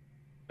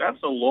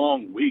 That's a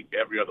long week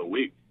every other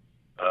week,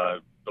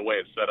 the way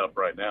it's set up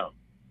right now.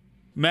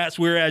 Matt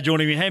Swearad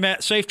joining me. Hey,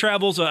 Matt, safe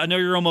travels. I know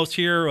you're almost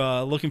here.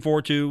 Looking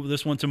forward to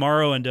this one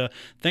tomorrow, and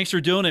thanks for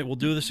doing it. We'll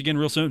do this again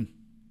real soon.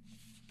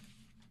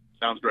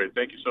 Sounds great.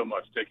 Thank you so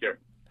much. Take care.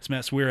 It's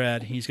Matt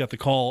Swearad. He's got the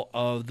call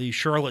of the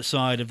Charlotte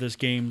side of this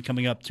game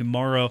coming up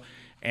tomorrow.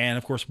 And,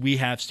 of course, we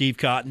have Steve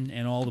Cotton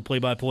and all the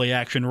play-by-play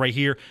action right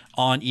here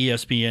on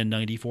ESPN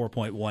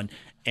 94.1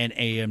 and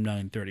AM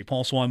 930.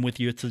 Paul Swann with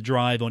you. It's The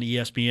Drive on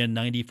ESPN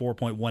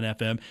 94.1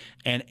 FM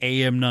and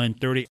AM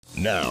 930.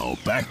 Now,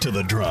 back to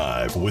The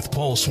Drive with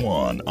Paul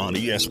Swann on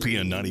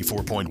ESPN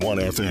 94.1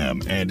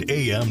 FM and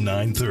AM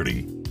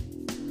 930.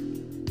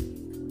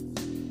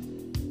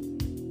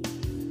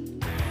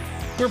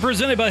 We're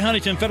presented by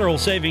Huntington Federal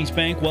Savings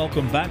Bank.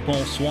 Welcome back.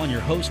 Paul Swann,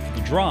 your host for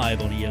The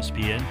Drive on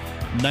ESPN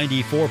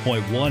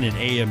 94.1 and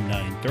AM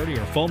 930.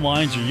 Our phone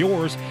lines are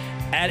yours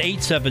at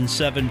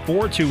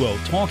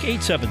 877-420-TALK,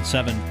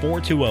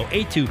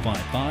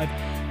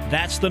 877-420-8255.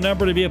 That's the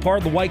number to be a part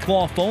of the White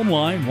Claw phone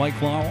line. White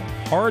Claw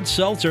Hard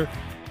Seltzer.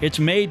 It's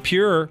made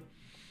pure.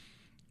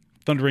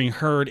 Thundering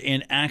Herd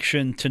in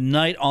action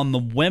tonight on the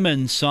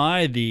women's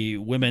side. The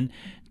women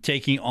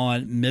taking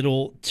on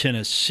Middle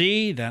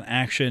Tennessee. That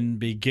action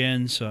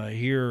begins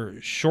here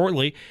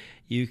shortly.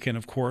 You can,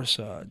 of course,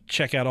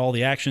 check out all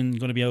the action.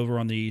 Going to be over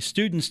on the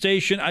student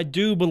station, I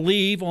do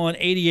believe, on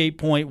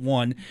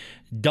 88.1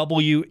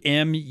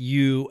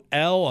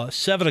 WMUL.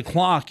 7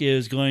 o'clock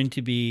is going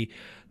to be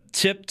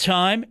tip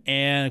time.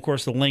 And, of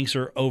course, the links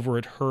are over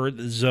at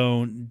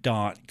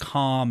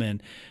herdzone.com.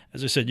 And,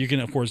 as I said, you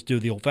can, of course, do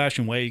the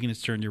old-fashioned way. You can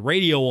just turn your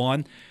radio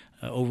on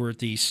over at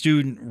the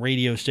student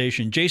radio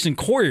station. Jason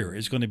Coyer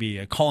is going to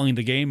be calling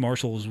the game.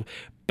 Marshall's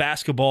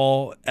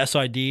basketball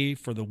SID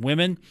for the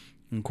women.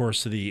 And, of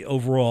course, the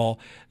overall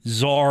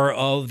czar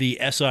of the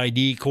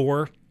SID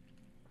Corps.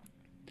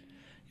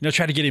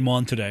 Try to get him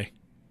on today.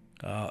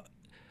 Try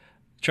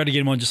to get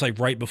him on just like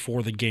right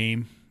before the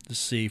game to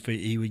see if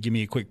he would give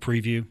me a quick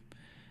preview.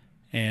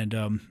 And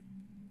I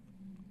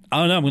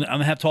don't know. I'm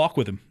gonna have to talk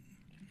with him.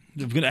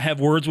 I'm going to have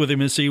words with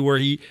him and see where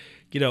he,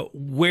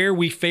 where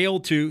we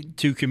failed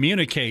to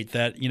communicate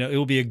that, it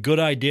will be a good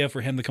idea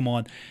for him to come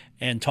on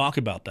and talk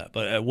about that.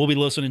 But we'll be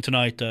listening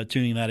tonight,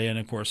 tuning that in.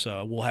 Of course,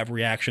 we'll have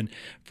reaction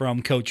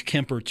from Coach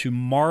Kemper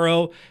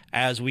tomorrow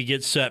as we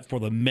get set for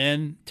the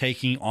men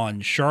taking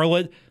on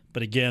Charlotte.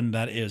 But again,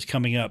 that is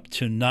coming up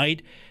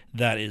tonight.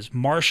 That is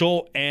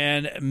Marshall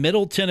and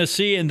Middle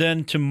Tennessee. And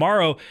then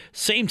tomorrow,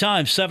 same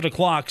time, 7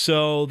 o'clock.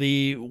 So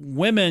the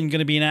women going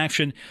to be in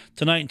action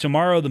tonight and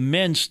tomorrow. The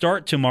men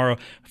start tomorrow.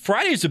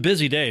 Friday's a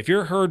busy day. If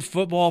you're a Herd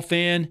football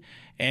fan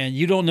and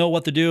you don't know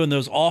what to do in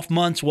those off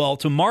months, well,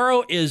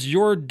 tomorrow is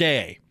your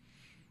day.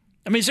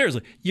 I mean,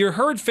 seriously, you're a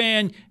Herd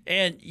fan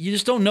and you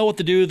just don't know what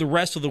to do the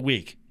rest of the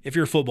week. If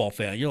you're a football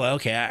fan, you're like,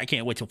 okay, I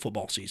can't wait till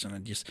football season.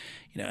 And just,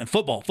 and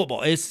football.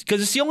 It's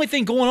because it's the only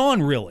thing going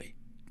on, really,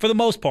 for the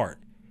most part.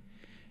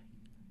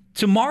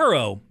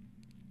 Tomorrow,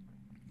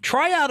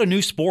 try out a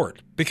new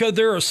sport because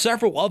there are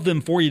several of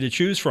them for you to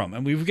choose from.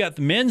 And we've got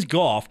the men's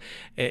golf.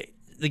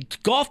 The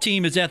golf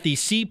team is at the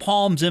Sea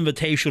Palms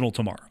Invitational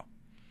tomorrow.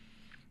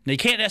 Now, you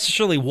can't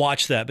necessarily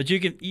watch that, but you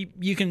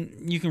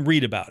can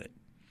read about it.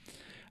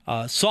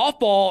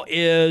 Softball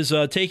is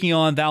taking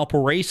on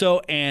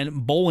Valparaiso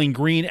and Bowling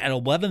Green at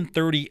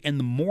 11:30 in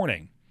the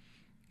morning.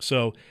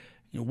 So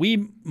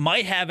we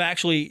might have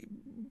actually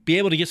be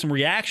able to get some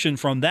reaction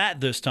from that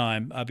this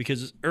time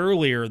because it's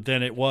earlier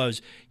than it was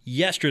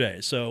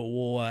yesterday. So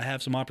we'll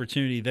have some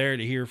opportunity there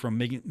to hear from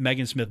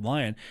Megan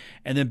Smith-Lyon.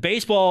 And then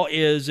baseball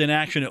is in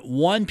action at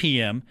 1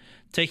 p.m.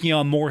 taking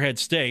on Morehead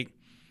State.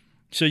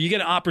 So you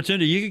get an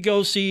opportunity. You could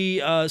go see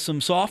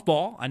some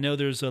softball. I know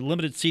there's a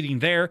limited seating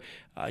there.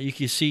 You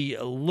can see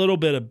a little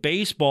bit of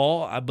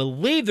baseball. I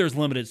believe there's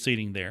limited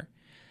seating there.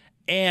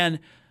 And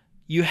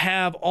you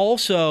have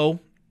also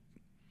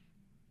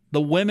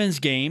the women's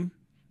game.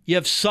 You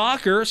have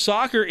soccer.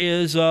 Soccer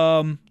is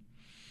coming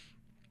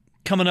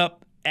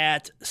up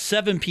at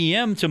 7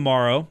 p.m.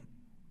 tomorrow.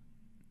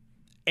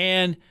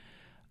 And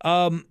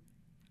don't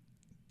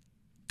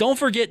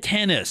forget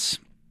tennis.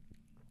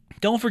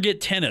 Don't forget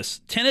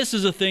tennis. Tennis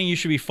is a thing you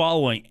should be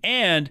following.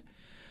 And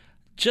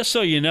just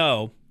so you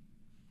know,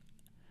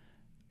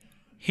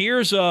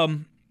 here's a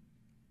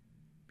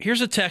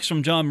text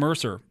from John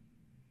Mercer.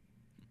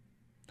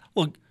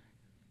 Look,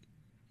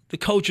 the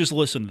coaches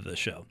listen to this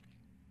show.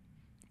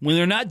 When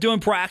they're not doing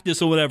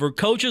practice or whatever,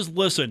 coaches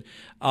listen.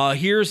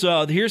 Here's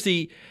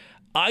the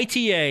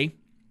ITA.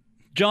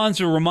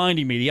 John's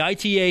reminding me, the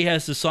ITA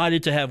has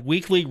decided to have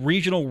weekly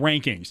regional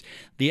rankings.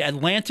 The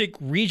Atlantic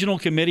Regional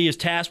Committee is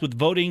tasked with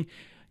voting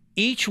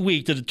each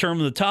week to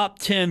determine the top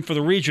 10 for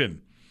the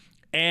region.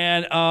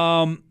 And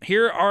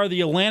here are the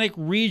Atlantic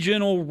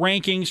Regional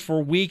rankings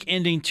for week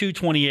ending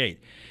 2/28.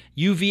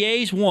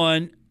 UVA's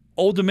 1,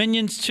 Old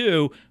Dominion's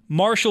 2,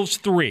 Marshall's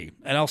 3.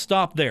 And I'll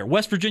stop there.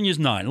 West Virginia's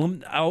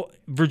 9.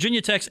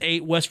 Virginia Tech's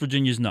 8, West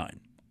Virginia's 9.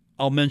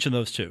 I'll mention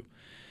those two.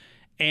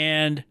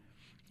 And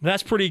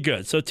that's pretty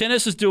good. So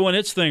tennis is doing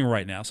its thing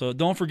right now. So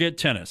don't forget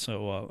tennis.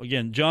 So,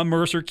 again, John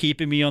Mercer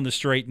keeping me on the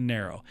straight and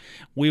narrow.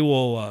 We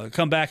will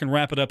come back and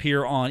wrap it up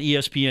here on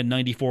ESPN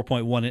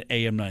 94.1 at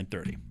AM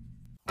 930.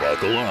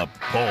 Buckle up.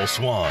 Paul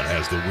Swan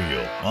has the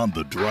wheel on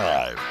The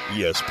Drive.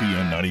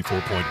 ESPN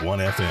 94.1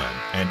 FM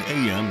and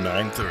AM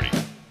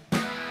 930.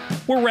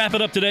 We're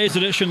wrapping up today's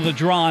edition of The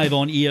Drive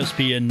on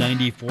ESPN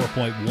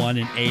 94.1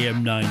 and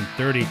AM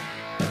 930.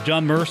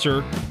 John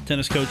Mercer,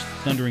 tennis coach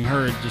Thundering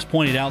Herd, just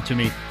pointed out to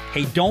me,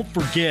 hey, don't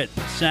forget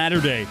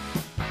Saturday,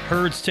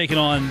 Herd's taking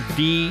on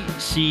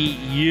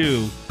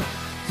VCU.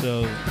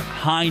 So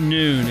high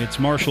noon, it's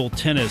Marshall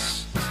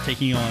Tennis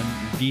taking on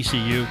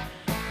VCU.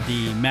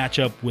 The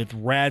matchup with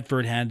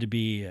Radford had to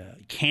be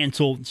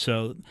canceled,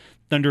 so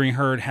Thundering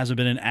Herd hasn't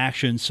been in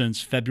action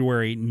since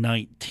February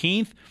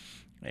 19th.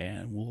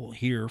 And we'll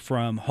hear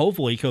from,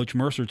 hopefully, Coach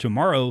Mercer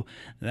tomorrow.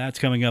 That's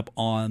coming up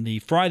on the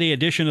Friday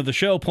edition of the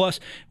show. Plus,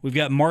 we've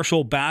got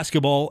Marshall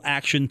basketball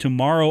action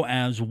tomorrow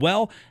as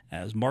well,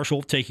 as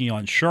Marshall taking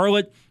on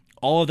Charlotte.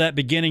 All of that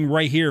beginning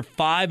right here,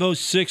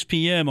 5:06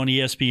 p.m. on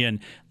ESPN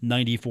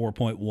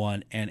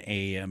 94.1 and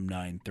AM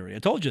 930. I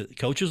told you,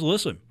 coaches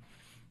listen.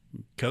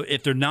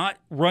 If they're not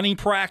running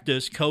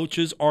practice,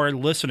 coaches are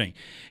listening.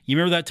 You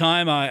remember that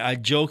time I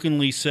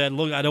jokingly said,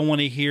 look, I don't want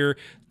to hear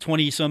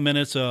 20-some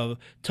minutes of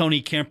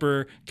Tony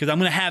Kemper because I'm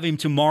going to have him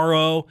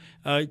tomorrow.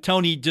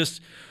 Tony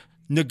just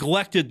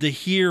neglected to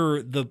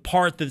hear the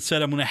part that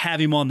said I'm going to have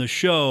him on the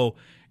show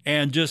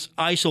and just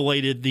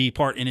isolated the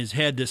part in his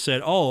head that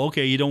said, oh,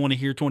 okay, you don't want to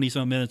hear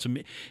 20-some minutes of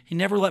me. He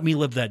never let me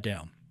live that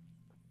down.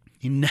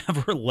 He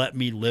never let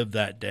me live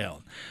that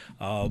down.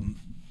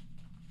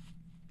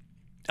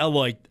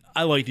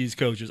 I like these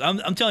coaches.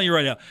 I'm telling you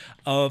right now,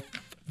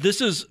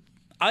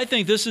 I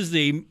think this is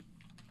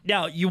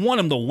now you want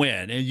them to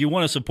win and you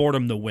want to support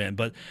them to win,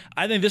 but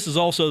I think this is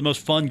also the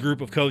most fun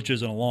group of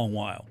coaches in a long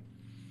while.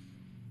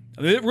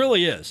 I mean, it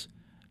really is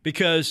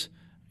because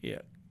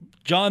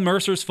John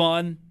Mercer's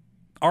fun,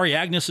 Ari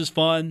Agnes is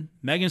fun,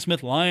 Megan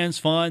Smith-Lyon's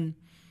fun,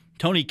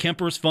 Tony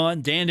Kemper's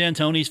fun, Dan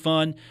D'Antoni's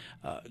fun,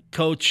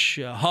 Coach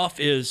Huff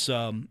is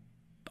on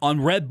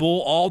Red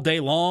Bull all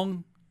day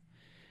long.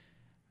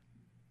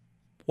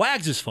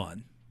 Wags is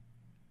fun.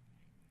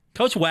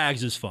 Coach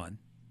Wags is fun.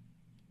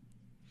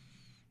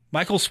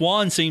 Michael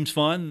Swan seems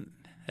fun,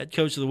 head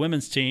coach of the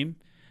women's team.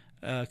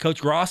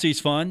 Coach Grossi's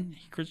fun.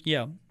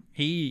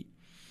 He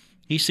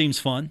seems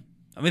fun.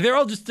 I mean,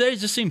 they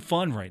just seem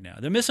fun right now.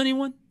 Did I miss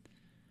anyone?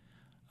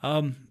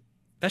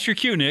 That's your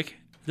cue, Nick.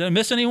 Did I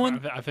miss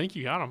anyone? I think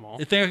you got them all.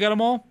 You think I got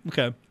them all?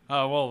 Okay.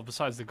 Well,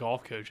 besides the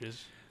golf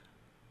coaches.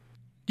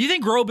 Do you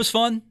think Grobe is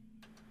fun?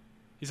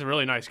 He's a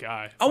really nice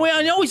guy. Oh, wait,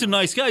 I know he's a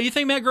nice guy. You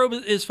think Matt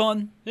Grobe is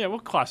fun? Yeah, we'll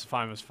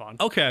classify him as fun.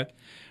 Okay.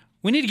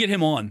 We need to get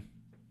him on,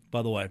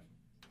 by the way.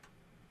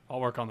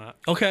 I'll work on that.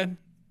 Okay.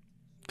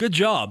 Good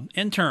job.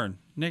 Intern,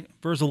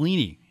 Nick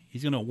Verzolini.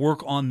 He's going to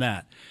work on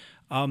that.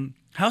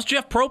 How's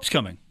Jeff Probst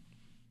coming?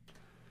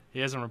 He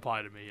hasn't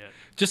replied to me yet.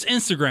 Just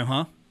Instagram,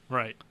 huh?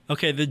 Right.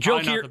 Okay, the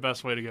joke Probably here. not the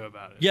best way to go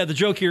about it. Yeah, the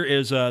joke here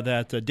is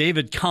that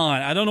David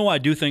Kahn, I don't know why I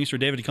do things for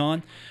David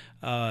Kahn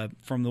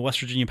from the West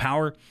Virginia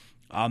Power.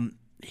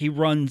 He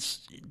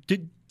runs. Do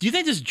you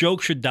think this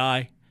joke should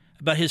die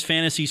about his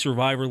fantasy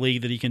survivor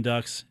league that he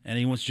conducts, and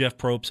he wants Jeff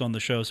Probst on the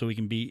show so he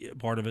can be a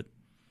part of it?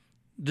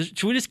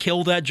 Should we just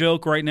kill that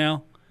joke right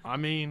now? I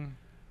mean,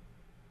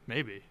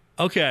 maybe.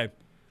 Okay.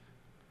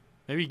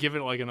 Maybe give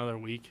it like another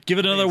week. Give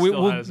it another week.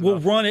 We'll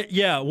run it.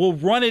 Yeah, we'll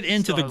run it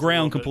into the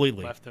ground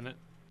completely. Left in it.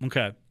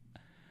 Okay.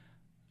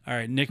 All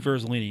right, Nick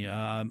Verzolini.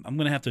 I'm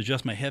going to have to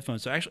adjust my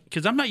headphones actually,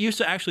 because I'm not used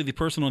to actually the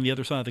person on the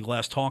other side of the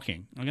glass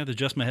talking. I'm going to have to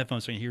adjust my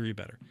headphones so I can hear you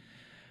better.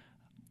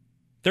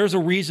 There's a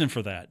reason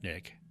for that,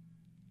 Nick.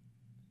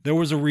 There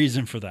was a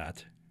reason for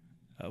that.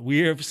 We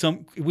have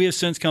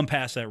since come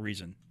past that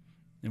reason,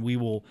 and we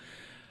will,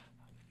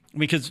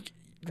 because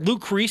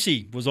Luke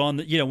Creasy was on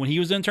the, when he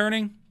was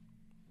interning,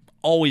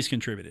 always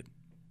contributed.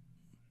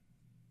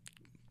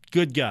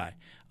 Good guy.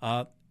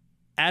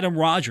 Adam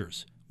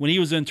Rogers, when he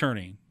was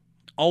interning,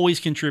 always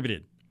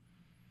contributed.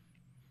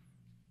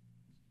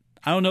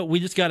 I don't know.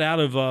 We just got out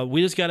of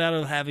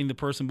having the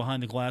person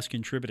behind the glass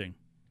contributing,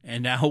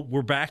 and now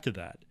we're back to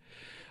that.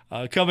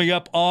 Coming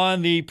up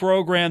on the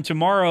program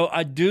tomorrow,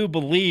 I do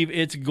believe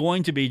it's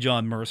going to be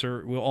John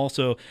Mercer. We'll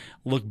also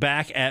look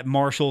back at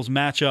Marshall's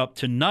matchup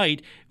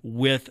tonight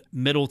with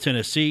Middle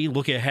Tennessee.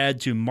 Look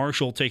ahead to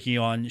Marshall taking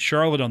on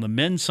Charlotte on the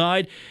men's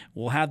side.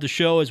 We'll have the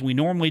show as we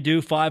normally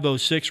do,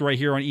 5:06 right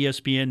here on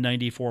ESPN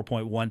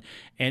 94.1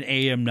 and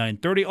AM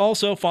 930.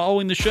 Also,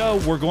 following the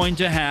show, we're going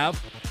to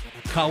have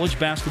College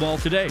Basketball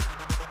Today,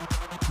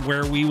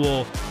 where we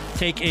will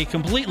take a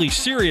completely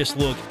serious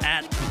look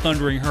at the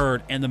Thundering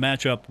Herd and the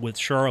matchup with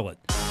Charlotte.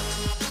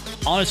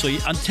 Honestly,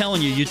 I'm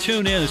telling you, you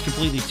tune in, it's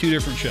completely two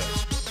different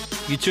shows.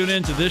 You tune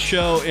into this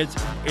show, it's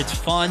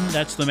fun,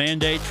 that's the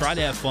mandate, try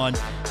to have fun.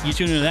 You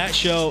tune into that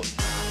show,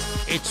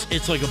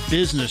 it's like a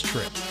business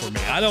trip for me.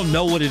 I don't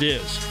know what it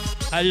is.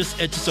 It's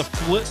just a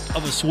flip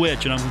of a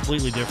switch and I'm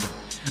completely different.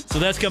 So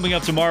that's coming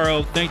up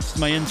tomorrow. Thanks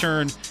to my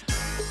intern,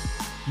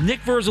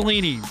 Nick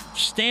Verzolini,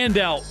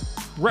 standout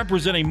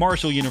representing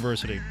Marshall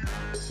University.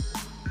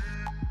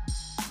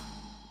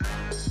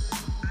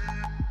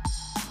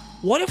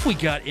 What if we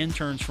got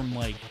interns from,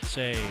 like,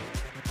 say,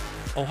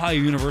 Ohio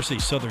University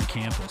Southern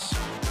Campus?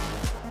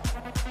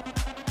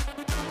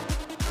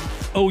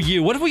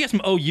 OU. What if we get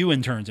some OU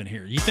interns in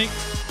here? You think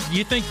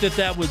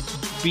that would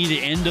be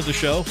the end of the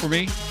show for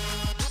me?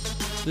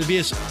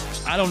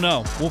 I don't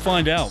know. We'll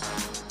find out.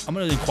 I'm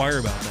going to inquire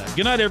about that.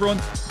 Good night, everyone.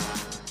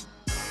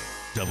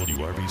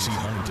 WRBC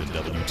Huntington,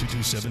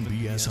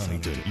 W227BS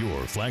Huntington, your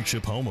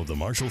flagship home of the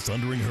Marshall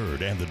Thundering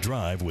Herd and The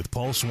Drive with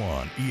Paul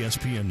Swan,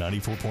 ESPN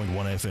 94.1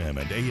 FM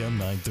and AM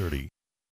 930.